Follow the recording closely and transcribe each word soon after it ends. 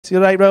You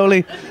right,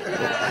 Roly?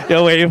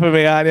 You're waiting for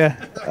me, aren't you?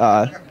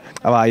 How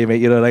are you, mate?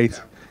 You're all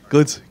right?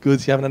 Good,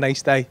 good. You having a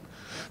nice day?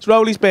 It's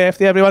Roly's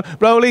birthday, everyone.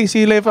 Roly,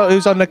 see you live.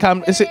 Who's on the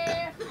cam? Is it?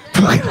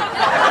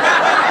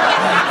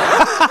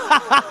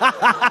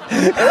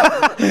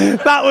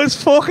 That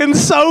was fucking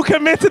so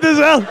committed as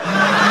well.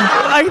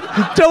 Like,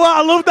 do you know what?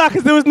 I love that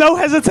because there was no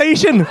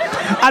hesitation.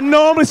 And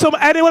normally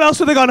anyone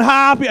else would have gone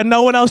happy and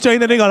no one else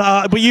joined in and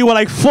gone, but you were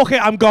like, fuck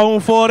it, I'm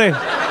going for it.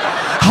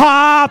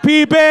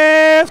 Happy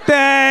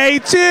birthday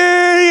to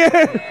you!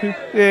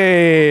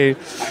 Hey.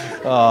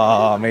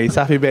 Oh, mate,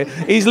 happy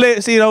birthday. He's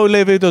you know,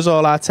 Liv who does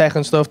all that tech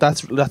and stuff.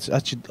 That's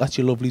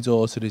your lovely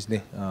daughter, isn't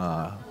he?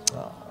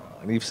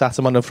 And you've sat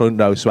him on the front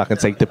row so I can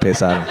take the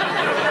piss out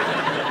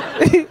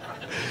of him.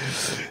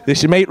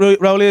 This your mate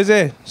Roly, is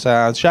it?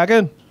 Sounds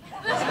shagging.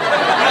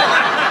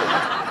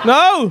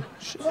 No!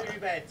 2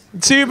 beds.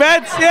 2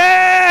 beds,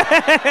 yeah!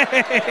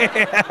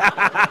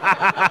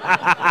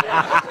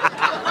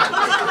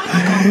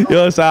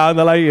 You're sound,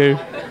 I like you.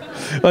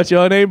 What's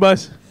your name,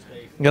 boss?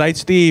 Steve. Right,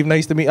 Steve,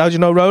 nice to meet you. How do you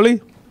know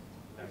Roly?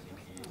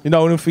 You've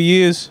known him for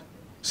years.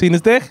 Seen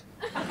his dick?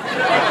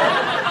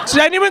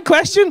 Genuine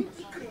question.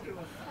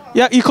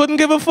 Yeah, you couldn't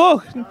give a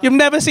fuck. You've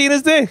never seen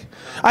his dick.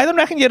 I don't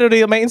reckon you're a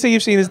real mate until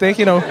you've seen his dick,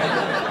 you know.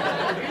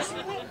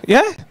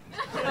 Yeah?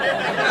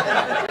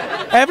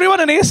 Everyone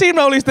in here's seen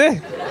Roly's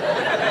dick.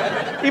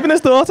 Even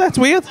his daughter, it's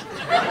weird.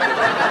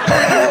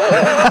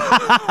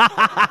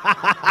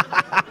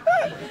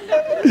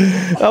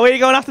 Oh, where are you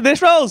going after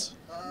this, Rolls?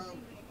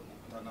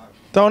 Don't know.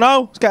 Don't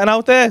know? It's getting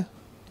out there.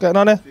 Getting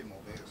on it. A few more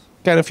beers.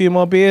 Getting a few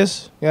more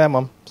beers. Yeah,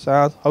 mum.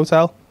 Sad.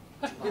 Hotel.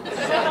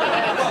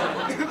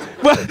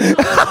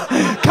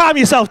 Calm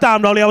yourself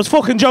down, Roly. I was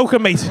fucking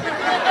joking, mate.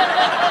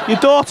 Your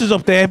daughter's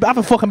up there. Have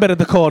a fucking bit of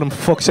decorum, for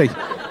fuck's sake.